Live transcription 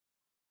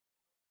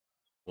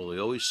Well, they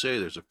always say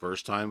there's a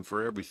first time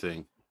for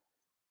everything,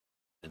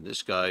 and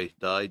this guy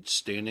died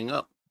standing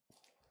up.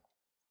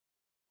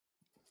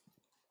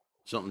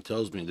 Something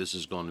tells me this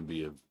is going to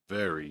be a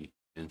very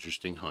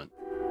interesting hunt.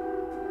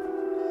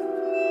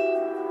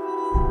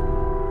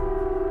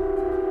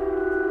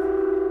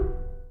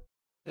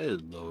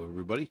 Hello,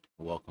 everybody.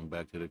 Welcome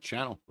back to the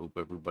channel. Hope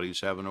everybody's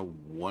having a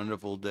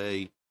wonderful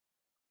day.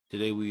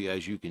 Today,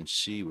 as you can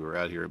see, we're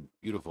out here in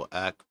beautiful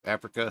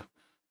Africa,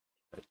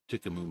 at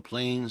Tikamoon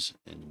Plains,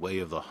 in Way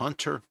of the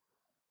Hunter.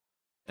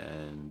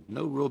 And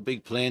no real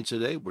big plan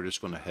today. We're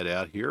just going to head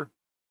out here,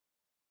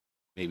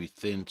 maybe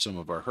thin some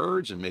of our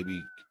herds, and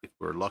maybe if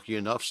we're lucky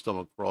enough,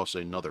 stumble across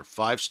another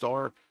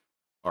 5-star.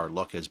 Our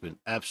luck has been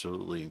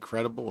absolutely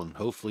incredible, and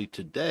hopefully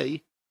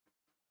today,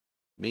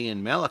 me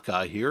and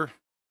Malachi here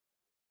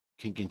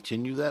can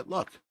continue that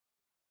luck.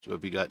 So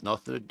if you got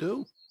nothing to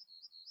do,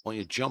 why don't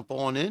you jump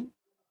on in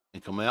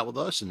and come out with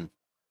us and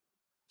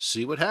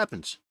see what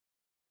happens.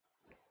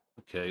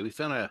 Okay, we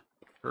found a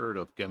herd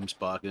of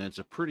Gemsbach, and it's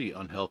a pretty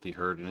unhealthy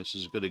herd, and this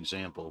is a good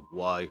example of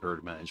why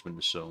herd management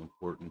is so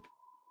important.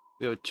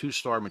 We have a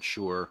 2-star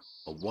mature,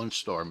 a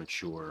 1-star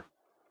mature,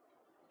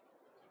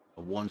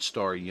 a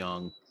 1-star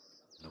young,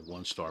 and a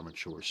 1-star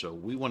mature. So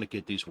we want to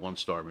get these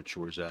 1-star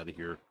matures out of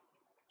here.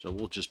 So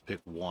we'll just pick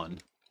one.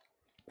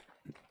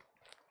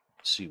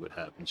 See what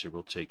happens here.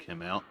 We'll take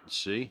him out and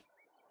see.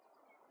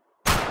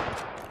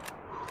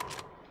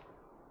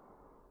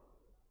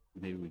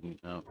 Maybe we can,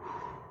 oh,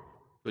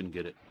 couldn't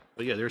get it.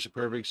 But yeah, there's a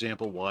perfect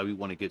example why we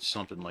want to get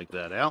something like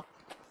that out.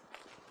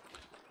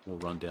 We'll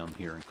run down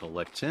here and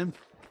collect him.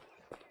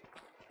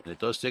 And it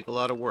does take a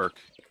lot of work.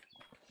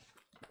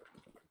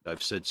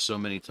 I've said so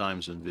many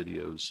times in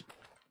videos,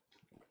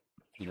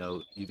 you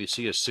know, if you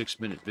see a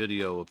 6-minute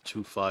video of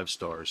 2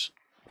 5-stars,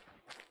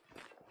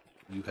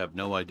 you have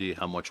no idea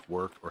how much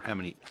work or how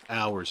many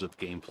hours of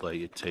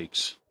gameplay it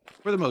takes.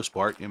 For the most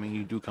part, I mean,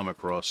 you do come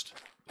across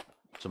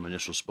some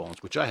initial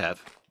spawns, which I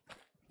have.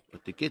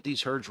 But to get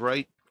these herds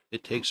right,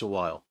 it takes a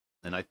while.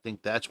 And I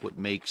think that's what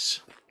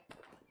makes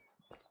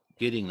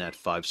getting that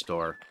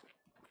 5-star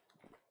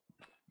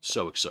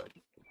so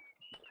exciting.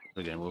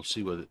 Again, we'll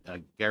see whether,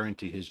 I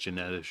guarantee his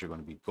genetics are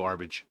going to be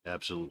garbage.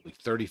 Absolutely.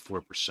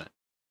 34%.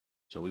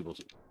 So we will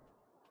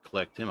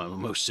collect him. I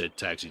almost said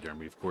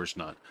taxidermy. Of course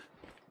not.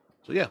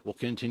 So yeah, we'll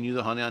continue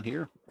the hunt out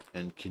here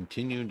and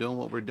continue doing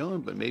what we're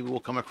doing. But maybe we'll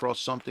come across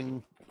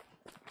something,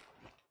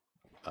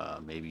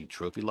 maybe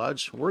Trophy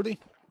Lodge worthy.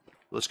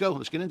 Let's go.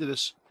 Let's get into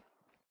this.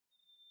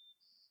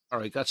 All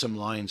right, got some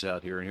lions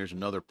out here. And here's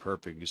another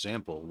perfect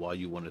example of why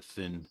you want to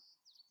thin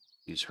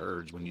these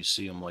herds when you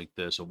see them like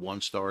this. A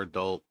 1-star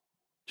adult,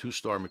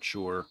 2-star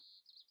mature,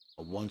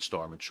 a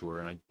 1-star mature,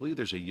 and I believe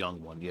there's a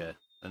young one. Yeah,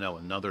 I know,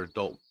 another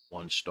adult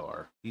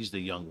 1-star. He's the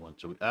young one,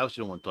 so we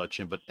obviously don't want to touch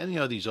him. But any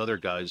of these other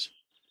guys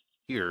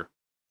here,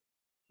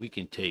 we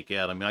can take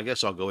out. I mean, I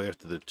guess I'll go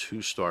after the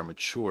 2-star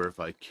mature if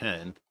I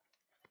can.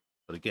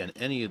 But again,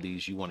 any of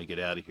these you want to get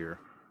out of here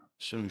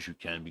as soon as you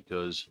can,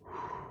 because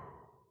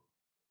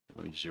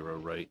let me zero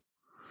right.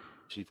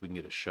 See if we can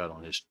get a shot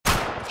on his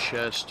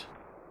chest.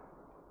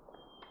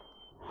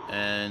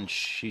 And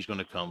she's going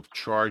to come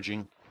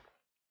charging.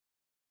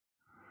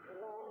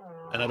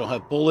 And I don't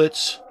have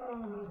bullets.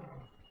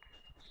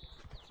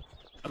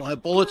 I don't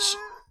have bullets.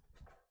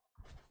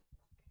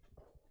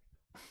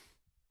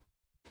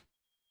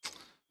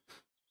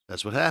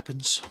 That's what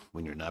happens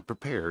when you're not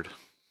prepared.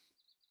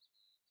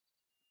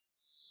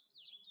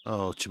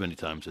 Oh, too many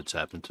times it's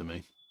happened to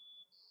me.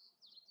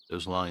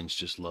 Those lions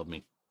just love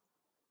me.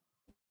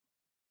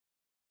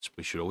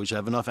 We should always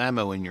have enough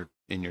ammo in your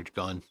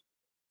gun.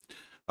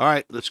 All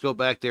right, let's go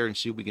back there and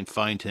see if we can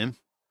find him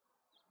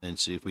and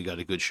see if we got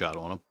a good shot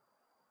on him.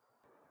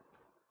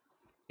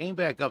 Came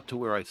back up to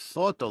where I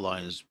thought the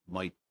lions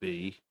might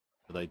be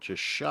that I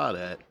just shot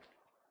at.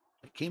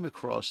 I came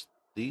across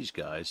these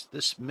guys.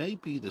 This may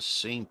be the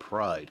same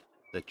pride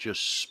that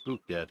just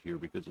spooked out here,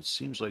 because it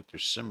seems like they're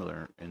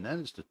similar, and that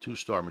is the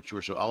 2-star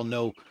mature. So I'll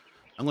know.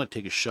 I'm going to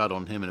take a shot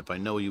on him, and if I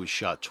know he was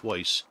shot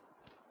twice,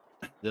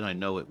 then I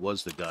know it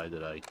was the guy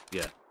that I,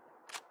 yeah,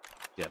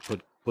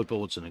 put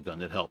bullets in the gun.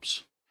 That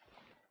helps.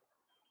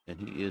 And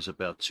he is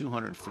about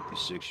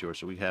 256 yards,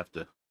 so we have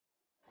to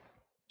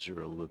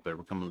zero a little bit better.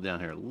 We're coming down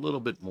here a little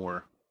bit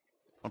more.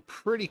 I'm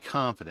pretty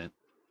confident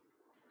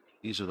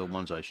these are the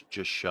ones I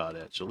just shot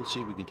at. So let's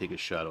see if we can take a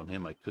shot on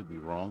him. I could be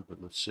wrong,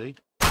 but let's see.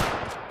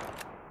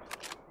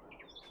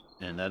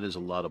 And that is a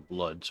lot of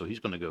blood, so he's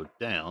going to go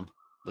down.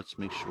 Let's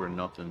make sure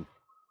nothing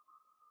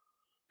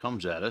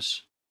comes at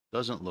us.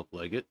 Doesn't look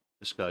like it.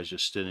 This guy's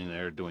just sitting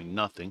there doing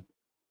nothing.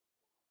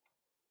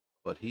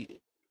 But he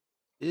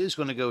is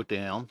going to go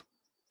down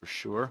for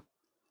sure,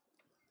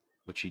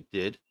 which he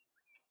did.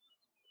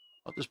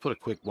 I'll just put a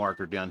quick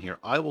marker down here.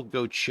 I will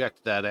go check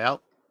that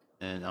out,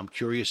 and I'm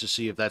curious to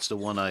see if that's the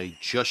one I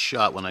just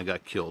shot when I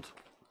got killed.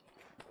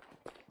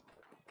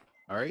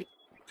 All right,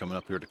 coming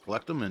up here to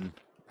collect them, and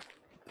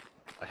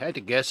I had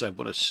to guess. I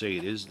want to say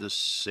it is the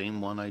same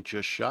one I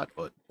just shot,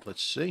 but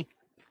let's see.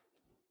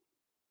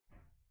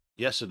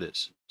 Yes, it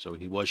is. So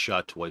he was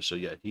shot twice. So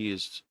yeah, he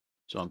is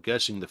So I'm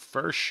guessing the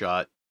first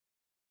shot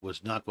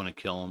was not going to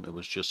kill him. It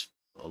was just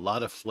a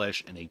lot of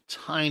flesh and a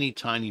tiny,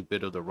 tiny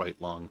bit of the right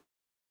lung.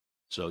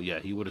 So yeah,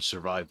 he would have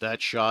survived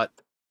that shot.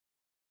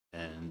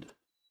 And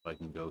if I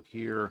can go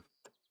here,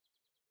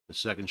 the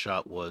second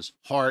shot was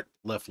heart,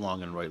 left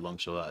lung, and right lung.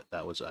 So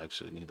that was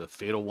actually the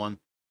fatal one.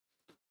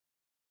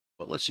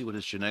 But let's see what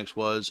his genetics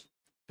was.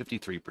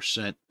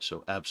 53%.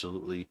 So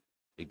absolutely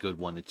a good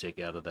one to take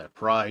out of that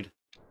pride.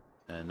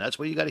 And that's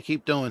what you got to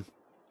keep doing.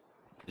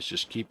 Is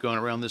just keep going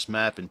around this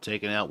map and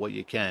taking out what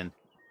you can.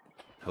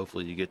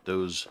 Hopefully you get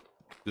those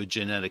good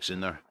genetics in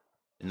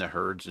the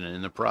herds and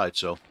in the pride.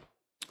 So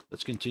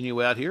let's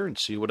continue out here and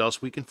see what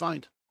else we can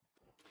find.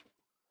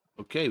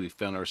 Okay, we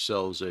found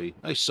ourselves a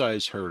nice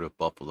sized herd of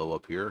buffalo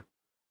up here.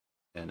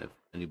 And if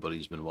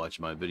anybody's been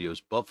watching my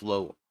videos,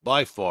 buffalo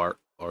by far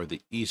are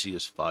the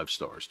easiest 5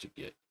 stars to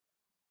get.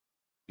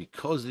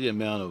 Because of the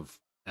amount of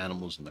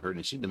animals in the herd,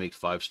 they seem to make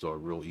 5-star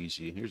real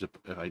easy. And here's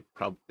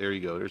there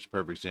you go. There's a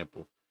perfect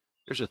example.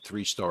 There's a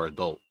 3-star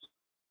adult.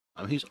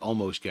 I mean, he's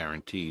almost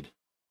guaranteed.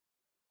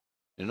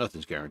 And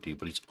nothing's guaranteed,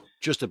 but he's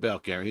just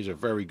about guaranteed. He has a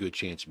very good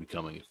chance of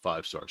becoming a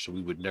 5-star. So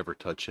we would never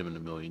touch him in a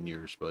million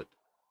years. But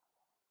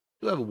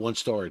we do have a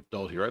 1-star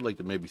adult here. I'd like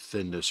to maybe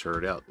thin this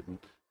herd out. And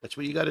that's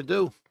what you got to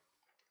do.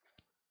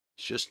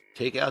 Just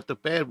take out the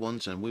bad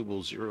ones, and we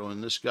will zero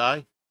in this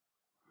guy.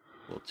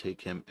 We'll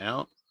take him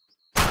out.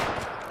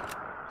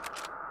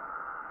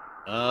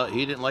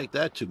 He didn't like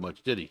that too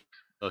much, did he?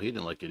 Oh, he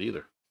didn't like it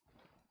either.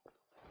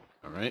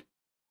 All right.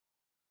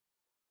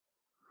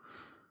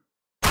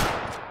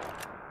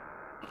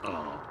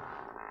 Oh.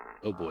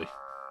 Oh, boy.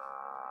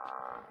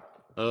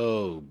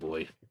 Oh,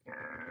 boy.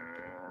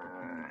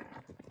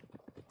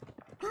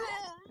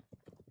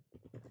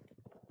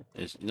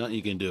 There's nothing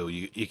you can do.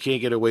 You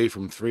can't get away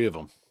from 3 of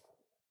them.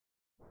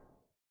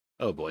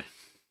 Oh, boy.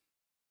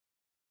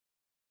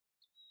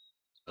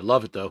 I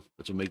love it, though.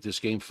 That's what makes this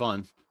game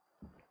fun.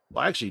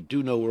 Well, I actually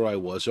do know where I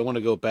was. So I want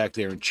to go back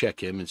there and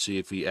check him and see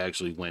if he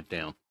actually went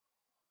down.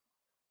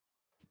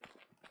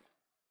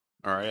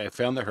 All right, I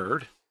found the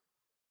herd.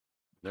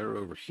 They're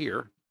over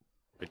here.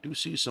 I do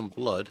see some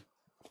blood.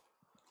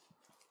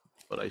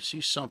 But I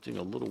see something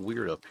a little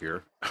weird up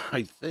here.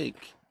 I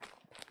think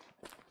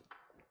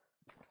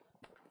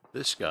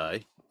this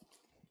guy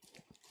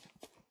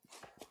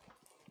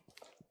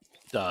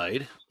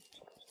died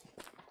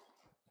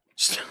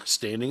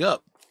standing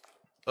up.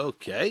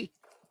 Okay.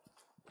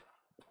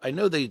 I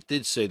know they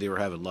did say they were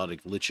having a lot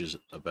of glitches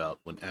about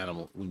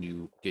when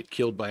you get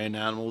killed by an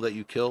animal that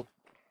you kill.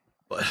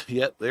 But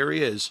yep, there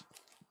he is.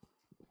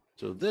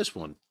 So this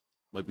one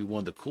might be one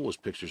of the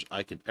coolest pictures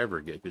I can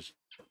ever get, because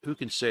who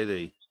can say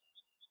they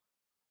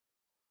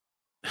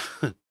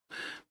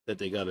that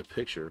they got a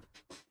picture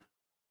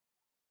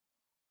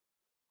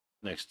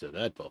next to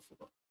that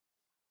buffalo?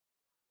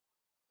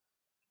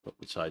 But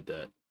let's hide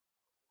that.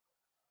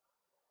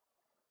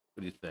 What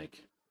do you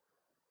think?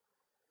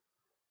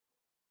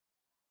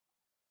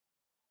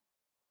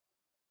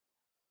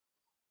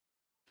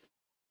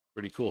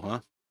 Pretty cool, huh?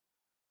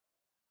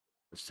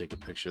 Let's take a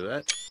picture of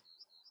that.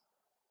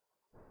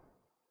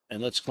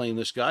 And let's claim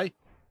this guy.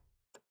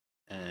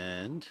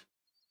 And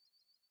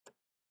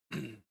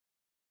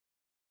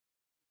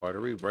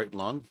artery, right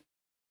lung.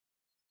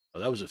 Oh,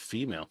 that was a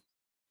female.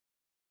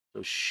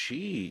 So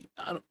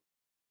I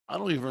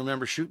don't even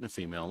remember shooting a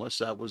female, unless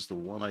that was the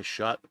one I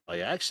shot by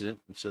accident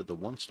instead of the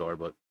 1-star.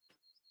 But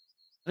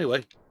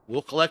anyway,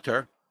 we'll collect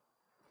her.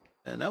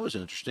 And that was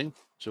interesting.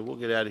 So we'll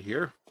get out of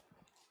here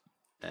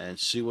and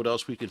see what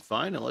else we can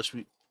find.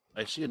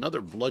 I see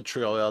another blood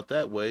trail out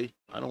that way.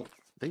 I don't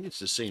think it's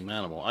the same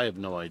animal. I have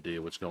no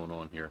idea what's going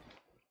on here.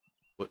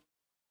 Wait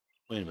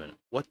a minute.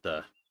 What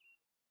the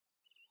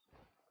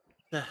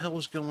hell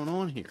is going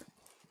on here?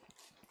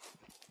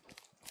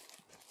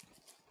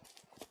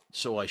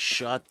 So I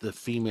shot the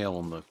female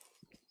on the...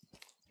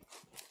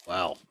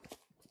 Wow.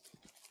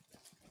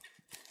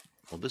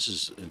 Well, this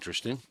is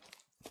interesting.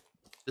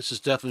 This is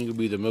definitely going to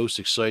be the most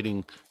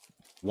exciting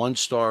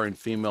 1-star and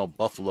female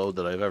buffalo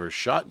that I've ever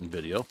shot in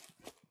video.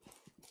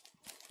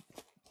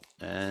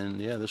 And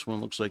yeah, this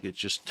one looks like it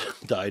just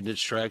died in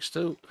its tracks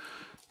too.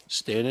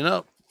 Standing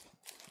up.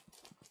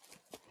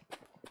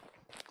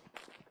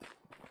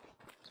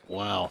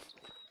 Wow.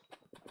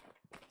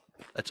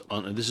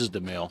 This is the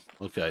male.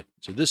 Okay.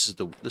 So this is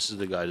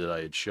the guy that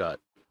I had shot.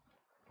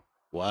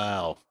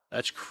 Wow.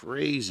 That's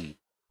crazy.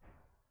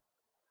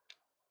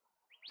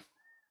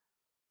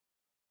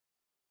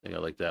 I think I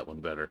like that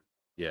one better.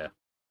 Yeah.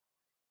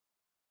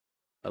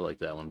 I like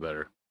that one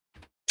better.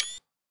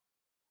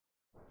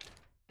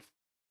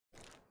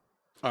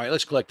 All right,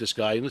 let's collect this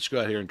guy. Let's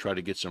go out here and try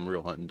to get some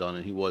real hunting done.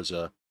 And he was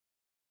a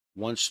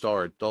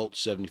 1-star adult,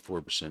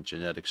 74%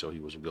 genetic, so he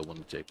was a good one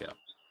to take out.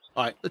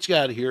 All right, let's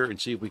get out of here and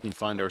see if we can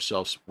find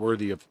ourselves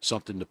worthy of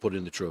something to put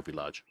in the trophy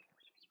lodge.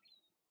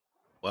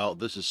 Well,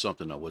 this is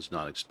something I was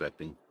not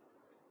expecting.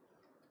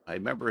 I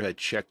remember I had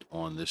checked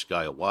on this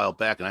guy a while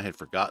back, and I had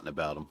forgotten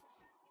about him.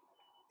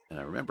 And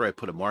I remember I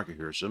put a marker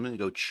here, so I'm going to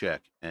go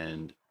check.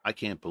 And I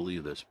can't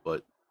believe this,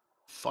 but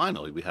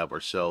finally we have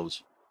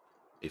ourselves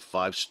a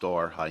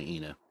 5-star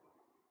hyena.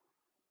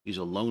 He's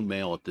a lone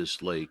male at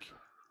this lake,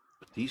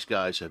 but these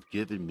guys have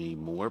given me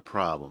more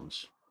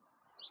problems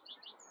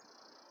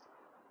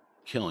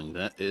killing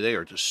that. They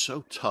are just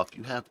so tough.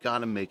 You have got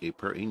to make a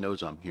he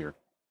knows I'm here,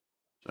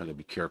 so I'm going to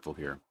be careful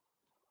here.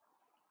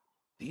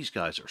 These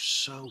guys are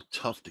so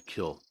tough to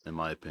kill, in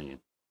my opinion.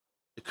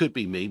 It could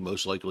be me.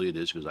 Most likely it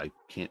is because I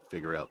can't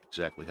figure out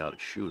exactly how to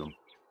shoot them.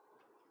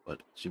 But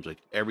it seems like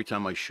every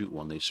time I shoot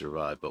one, they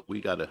survive. But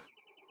we got to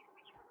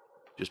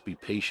just be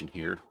patient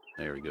here.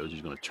 There he goes.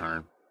 He's going to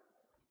turn.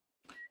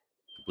 I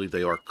believe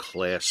they are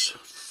class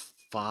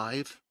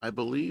 5, I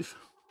believe.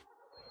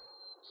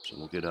 So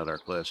we'll get out our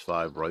class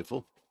 5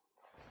 rifle.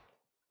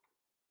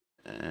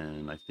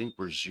 And I think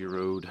we're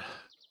zeroed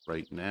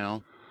right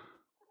now.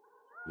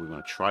 We're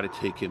going to try to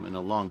take him in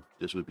the lung.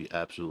 This would be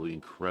absolutely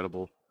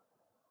incredible.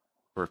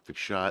 Perfect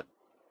shot.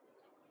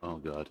 Oh,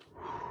 God.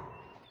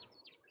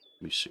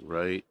 Let me see.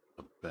 Right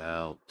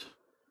about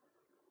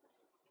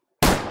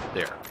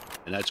there.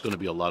 And that's going to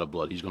be a lot of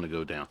blood. He's going to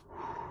go down.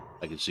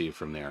 I can see it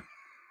from there.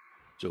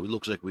 So it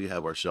looks like we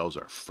have ourselves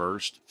our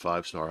first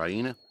 5-star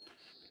hyena.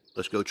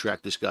 Let's go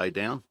track this guy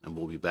down, and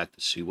we'll be back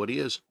to see what he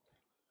is.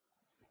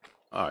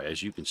 All right,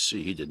 as you can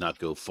see, he did not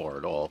go far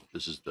at all.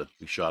 This is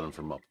we shot him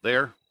from up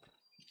there.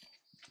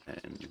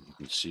 And you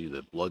can see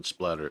the blood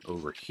splatter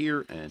over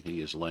here, and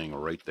he is laying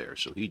right there.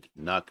 So he did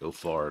not go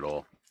far at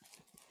all.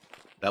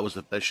 That was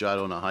the best shot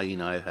on a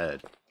hyena I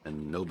had,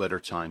 and no better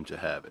time to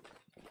have it.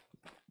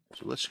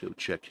 So let's go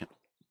check him.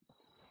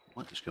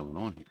 What is going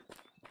on here?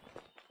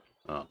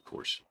 Oh, of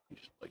course,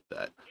 he's like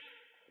that.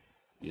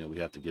 You know, we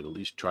have to get at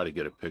least try to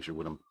get a picture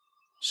with him,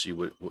 see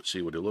what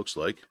it looks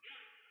like.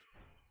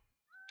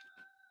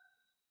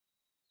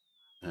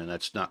 And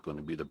that's not going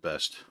to be the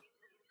best.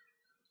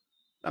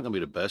 Not going to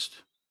be the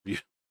best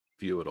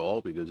view at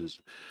all because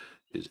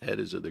his head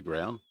is at the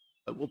ground.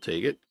 But we'll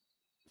take it.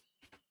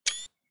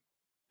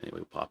 Anyway,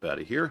 we'll pop out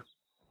of here.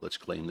 Let's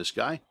claim this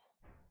guy.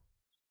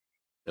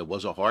 It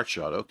was a heart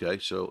shot. Okay,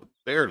 so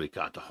barely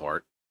got the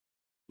heart.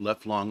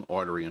 Left lung,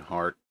 artery, and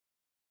heart.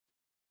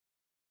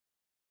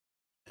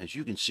 As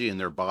you can see in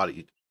their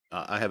body,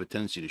 I have a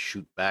tendency to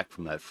shoot back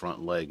from that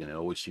front leg, and it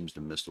always seems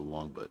to miss the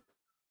lung, but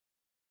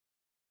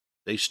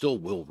they still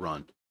will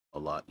run a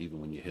lot,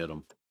 even when you hit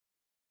them.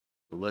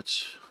 So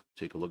let's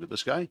take a look at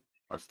this guy,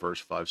 our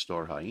first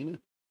 5-star hyena.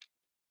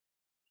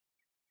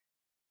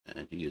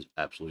 And he is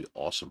absolutely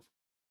awesome.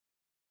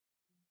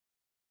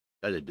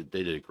 They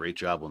did a great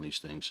job on these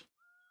things.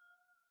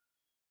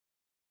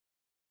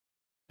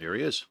 There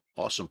he is.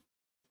 Awesome.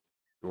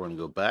 We're going to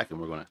go back and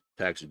we're going to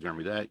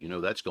taxidermy that. You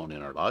know, that's going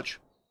in our lodge.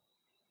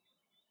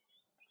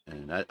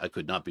 And I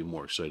could not be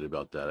more excited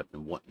about that. I've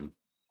been wanting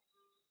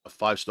a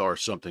 5-star or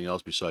something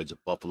else besides a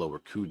buffalo or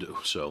kudu.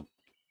 So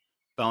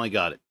finally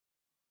got it.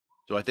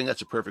 So I think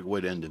that's a perfect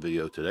way to end the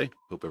video today.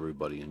 Hope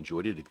everybody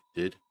enjoyed it. If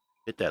you did,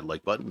 hit that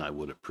like button. I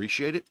would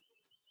appreciate it.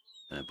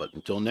 But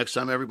until next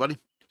time, everybody,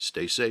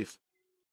 stay safe.